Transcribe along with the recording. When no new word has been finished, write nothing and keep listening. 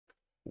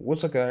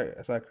What's up, guys?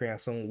 It's like creating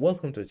soon.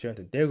 Welcome to the channel.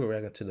 Today we're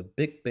reacting to the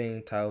Big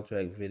Bang title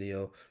track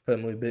video for the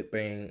movie Big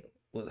Bang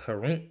with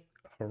Harink,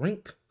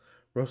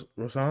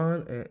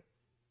 Rosan, and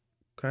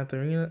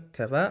Katharina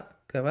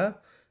Kava,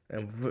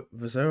 and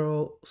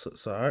Vizero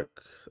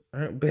Sark.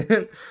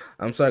 Ben.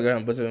 I'm sorry, guys,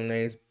 I'm butchering them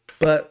names,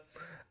 but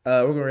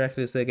we're gonna react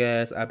to this today,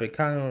 guys. I've been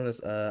kind of on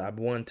this. I've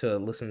been wanting to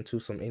listen to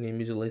some Indian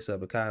music lately.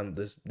 I've been kind of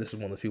this. This is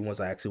one of the few ones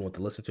I actually want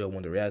to listen to. I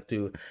want to react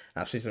to.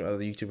 I've seen some other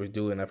YouTubers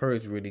do it, and I've heard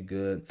it's really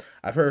good.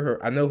 I've heard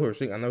her. I know her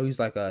sing. I know he's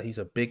like he's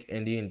a big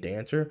Indian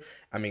dancer.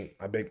 I mean,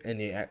 a big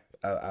Indian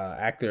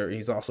actor.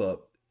 He's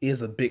also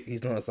is a big.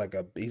 He's known as like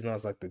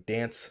the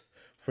dance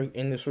freak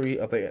industry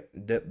of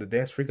the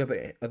dance freak of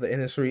the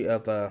industry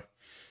of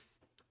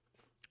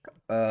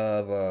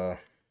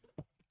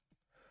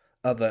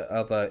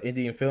of the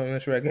Indian film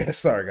industry, I guess.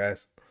 Sorry,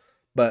 guys,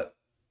 but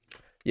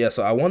yeah.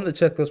 So I wanted to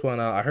check this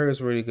one out. I heard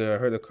it's really good. I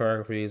heard the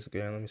choreography is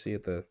again. Let me see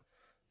if the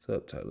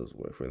subtitles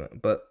work for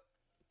that. But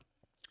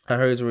I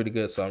heard it's really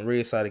good, so I'm really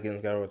excited to get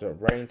this guy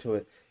right into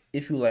it.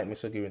 If you like me,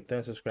 so give me a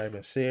thumbs, subscribe,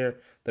 and share.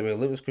 There'll be a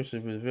link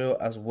description video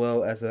as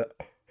well as a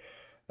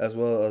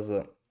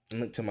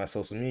link to my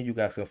social media. You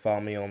guys can follow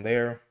me on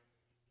there.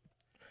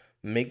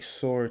 Make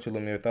sure to let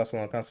me know your thoughts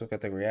on the concept,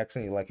 got the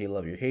reaction. You like it, you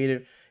love, you hate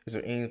it. Is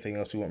there anything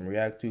else you want me to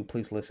react to?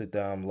 Please list it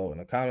down below in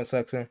the comment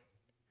section.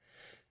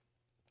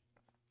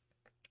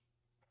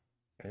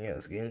 And yeah,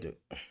 let's get into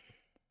it.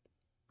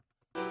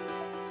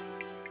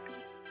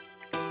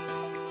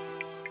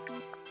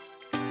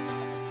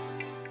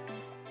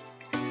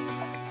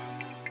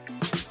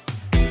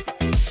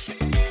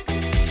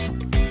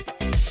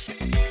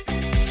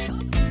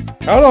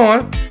 Hold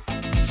on.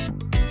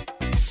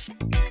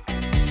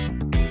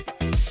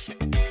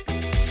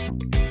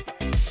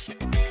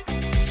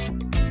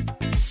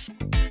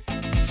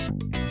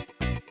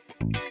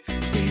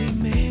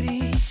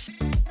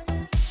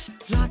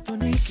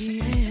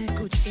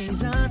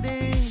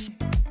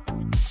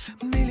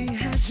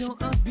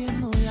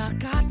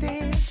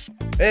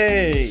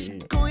 Hey,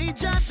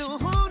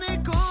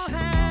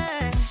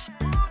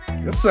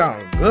 this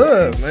sounds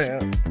good,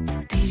 man.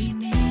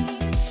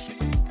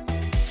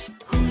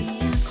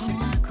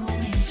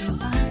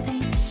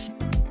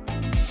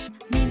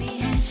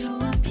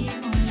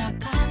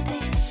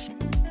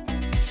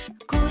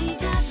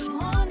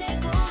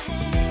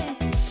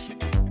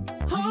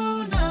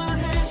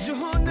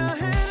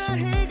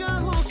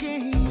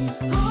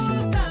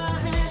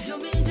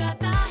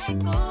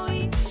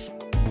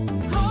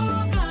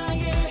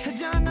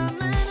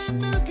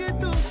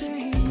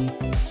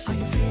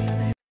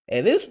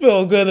 And this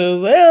feels good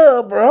as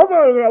hell, bro. I'm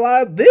not gonna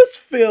lie. This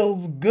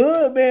feels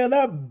good, man.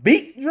 That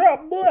beat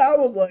drop, boy. I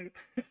was like,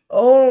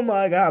 oh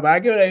my god. But I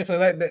get what they say.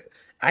 Like,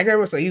 I get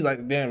what say he's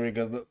like, damn,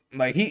 because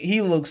like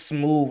he looks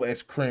smooth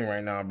as cream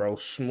right now, bro.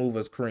 Smooth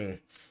as cream.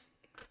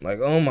 Like,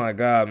 oh my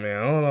god,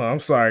 man. I don't know.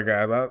 I'm sorry,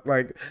 guys.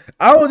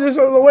 I was just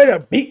on the way to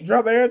beat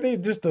drop and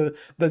everything. Just the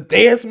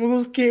dance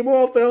moves came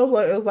off. I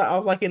was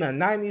like in a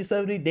 90s,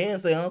 70s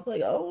dance thing. I was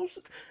like, oh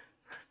shit.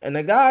 And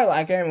the guy, like,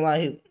 I can't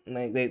lie,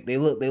 they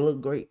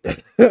look great.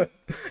 Can't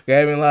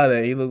even lie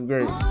that he looks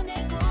great.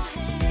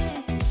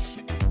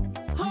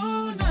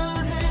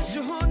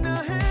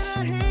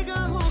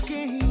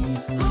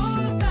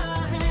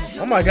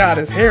 Oh my god,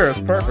 his hair is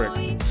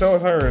perfect. So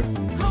is hers.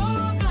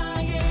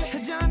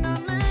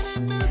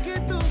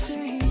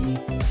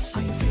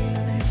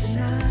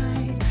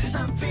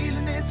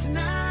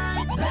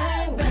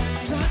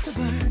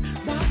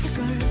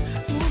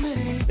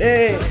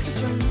 Hey.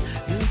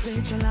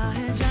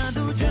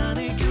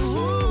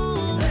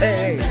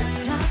 Hey.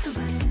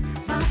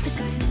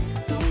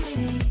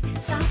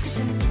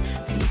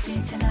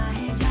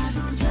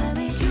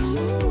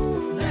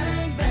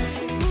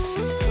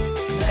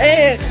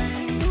 Hey.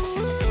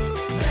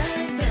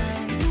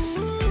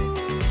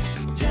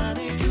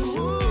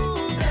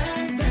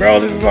 Bro,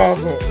 this is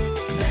awesome.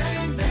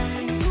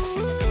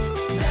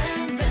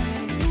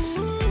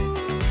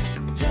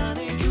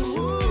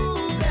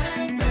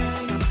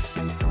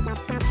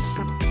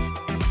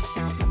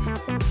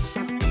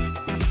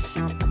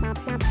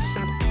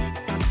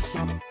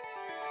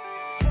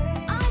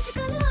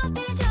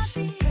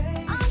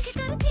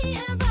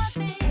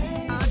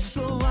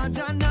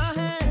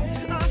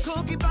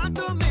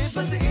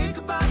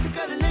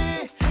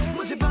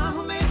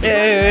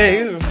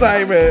 Hey, he's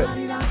excited.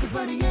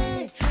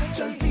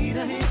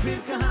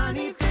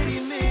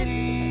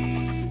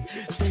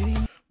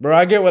 Bro,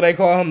 I get what they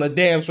call him, the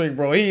dance freak,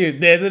 bro. He is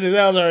dancing his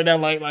ass right now,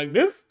 like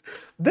this.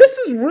 This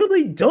is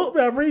really dope,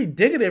 man. I'm really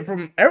digging it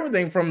from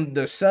everything, from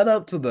the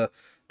setup to the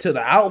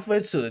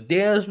outfits to the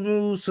dance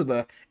moves to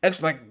the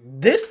like.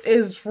 This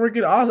is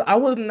freaking awesome. I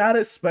was not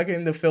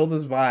expecting to feel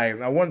this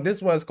vibe. This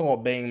is what it's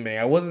called, Bang Bang.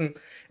 I wasn't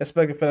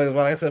expecting to feel like,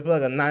 like I said, feel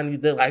like a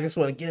 90s. I just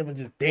want to get up and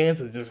just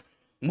dance and just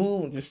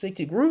move and just stick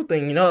your groove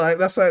thing, you know, like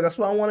that's what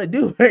I want to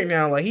do right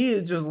now. Like, he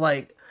is just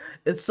like,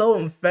 it's so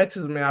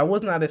infectious, man. I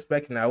was not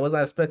expecting that. I was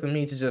not expecting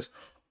me to just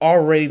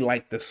already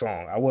like the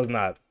song. I was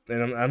not,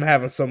 and I'm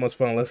having so much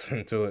fun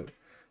listening to it.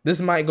 This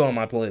might go on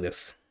my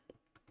playlist.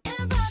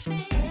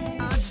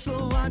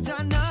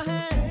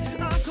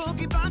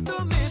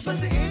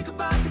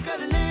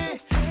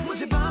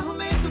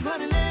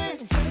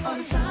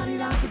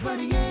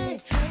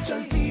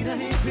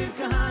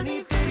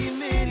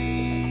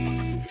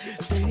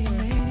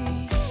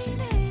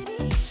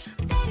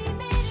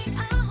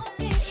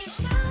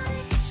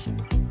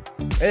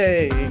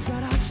 Hey.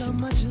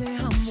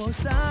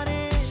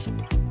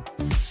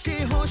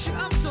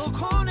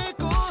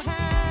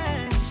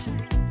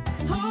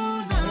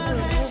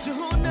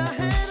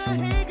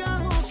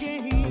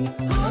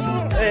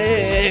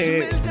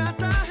 Hey.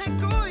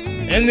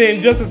 And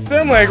then Justin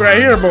Timberlake right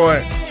here,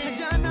 boy.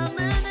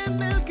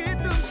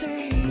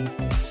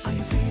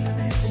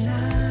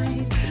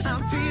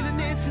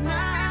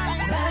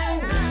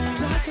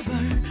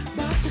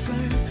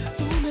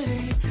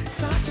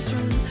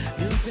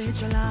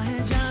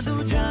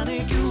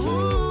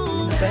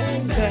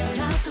 Bang, bang.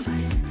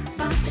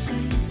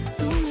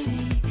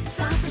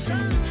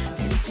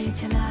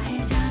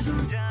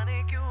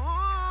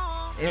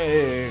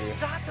 Hey.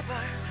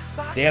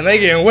 Damn, they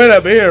getting wet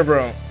up here,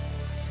 bro.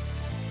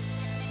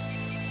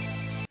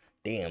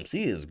 Damn,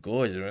 she is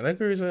gorgeous, man. That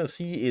girl,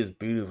 she is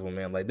beautiful,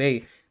 man. Like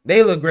they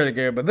look great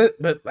together,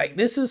 but like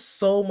this is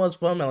so much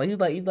fun, man. Like he's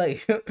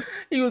like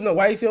he was in the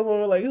white show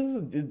over, like this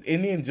is just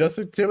Indian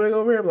Justin Timberlake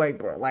over here. Like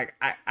bro, like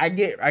I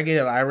get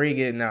it, I really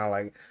get it now.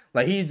 Like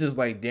he just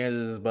like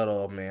dances his butt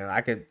off, man.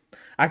 I could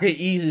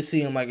easily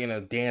see him like in a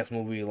dance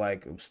movie,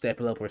 like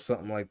Step It Up or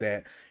something like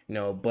that, you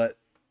know. But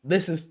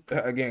this is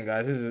again,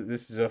 guys.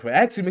 This is just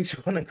actually makes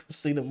you want to go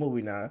see the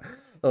movie now.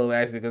 Oh,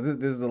 actually, because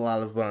this is a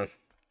lot of fun.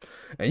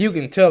 And you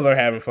can tell they're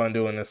having fun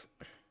doing this.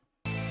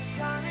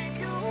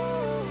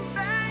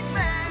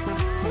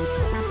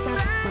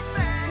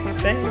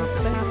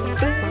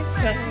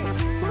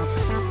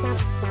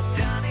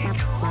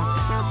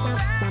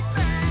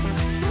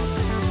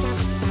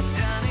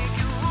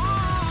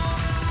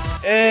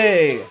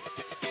 Hey!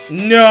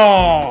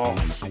 No!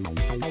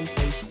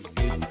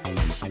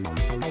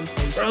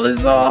 Bro, this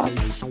is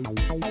awesome!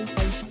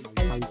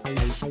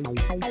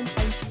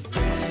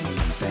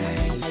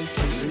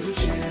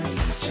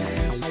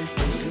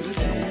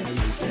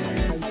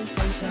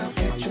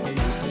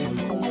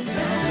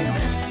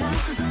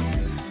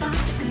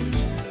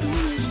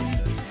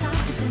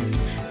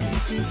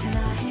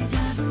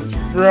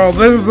 Bro,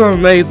 this is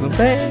amazing.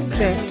 Bang,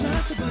 bang.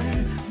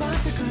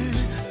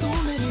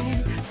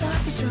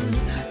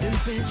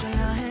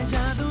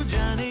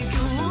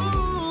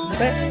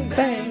 Bang,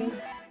 bang.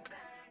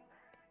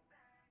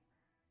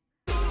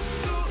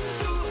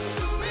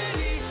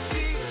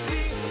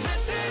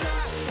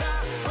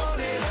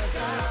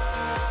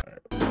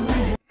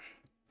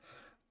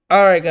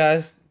 Alright,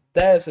 guys.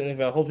 That's it.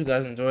 I hope you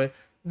guys enjoy.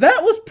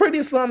 That was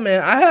pretty fun,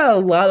 man. I had a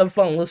lot of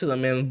fun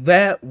listening, man.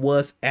 That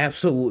was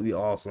absolutely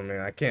awesome, man.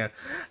 I can't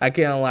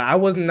lie. I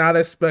was not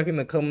expecting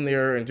to come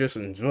there and just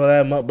enjoy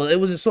that much, but it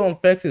was just so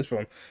infectious,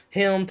 from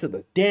him to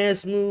the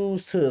dance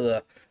moves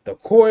to the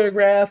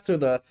choreograph to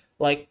the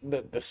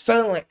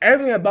sound, like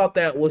everything about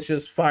that was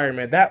just fire,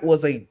 man. That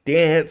was a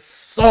dance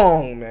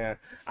song, man.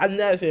 I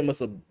never said it must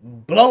have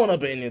blown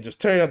up in there,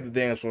 just turning up the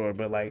dance floor,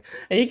 but like,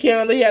 and he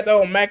came, he had the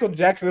whole Michael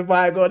Jackson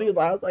vibe going.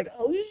 I was like,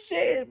 oh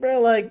shit,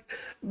 bro, like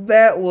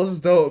that was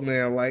dope,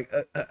 man. Like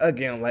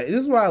again, like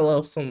this is why I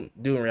love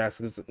doing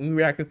reactions. Because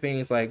reacting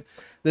things like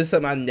this is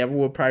something I never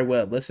would probably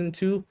have listened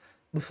to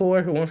before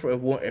if it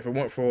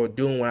weren't for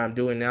doing what I'm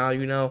doing now,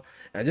 you know,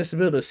 and just to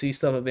be able to see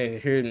stuff and then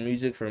hear the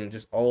music from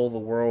just all over the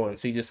world and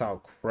see just how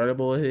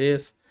incredible it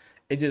is,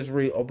 it just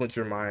really opens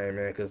your mind,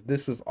 man, because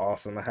this was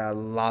awesome. I had a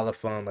lot of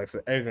fun. Like I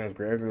said, everything was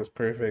great, everything was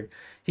perfect.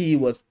 He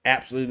was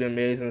absolutely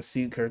amazing.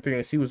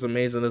 She was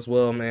amazing as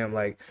well, man.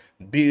 Like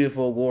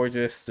beautiful,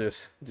 gorgeous,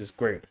 just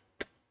great.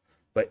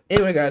 But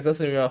anyway, guys, that's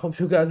it. I hope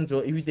you guys enjoy.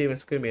 If you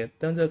did, give me a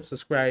thumbs up,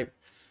 subscribe,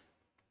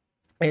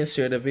 and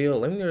share the video.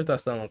 Let me know your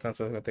thoughts down on the comments.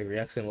 I think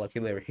reaction, like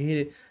you ever hate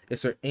it.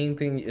 Is there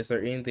anything you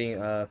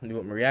want me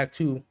to react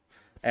to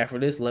after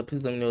this?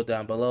 Please let me know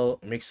down below.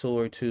 Make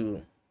sure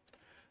to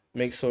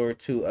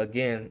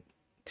again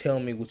tell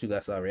me what you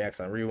guys saw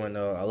reaction. I really want to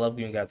know. I love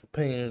giving guys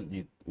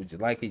opinions. Would you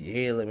like it? You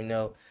hate it? Let me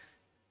know.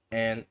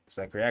 And it's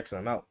like reaction.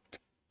 I'm out.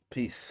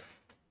 Peace.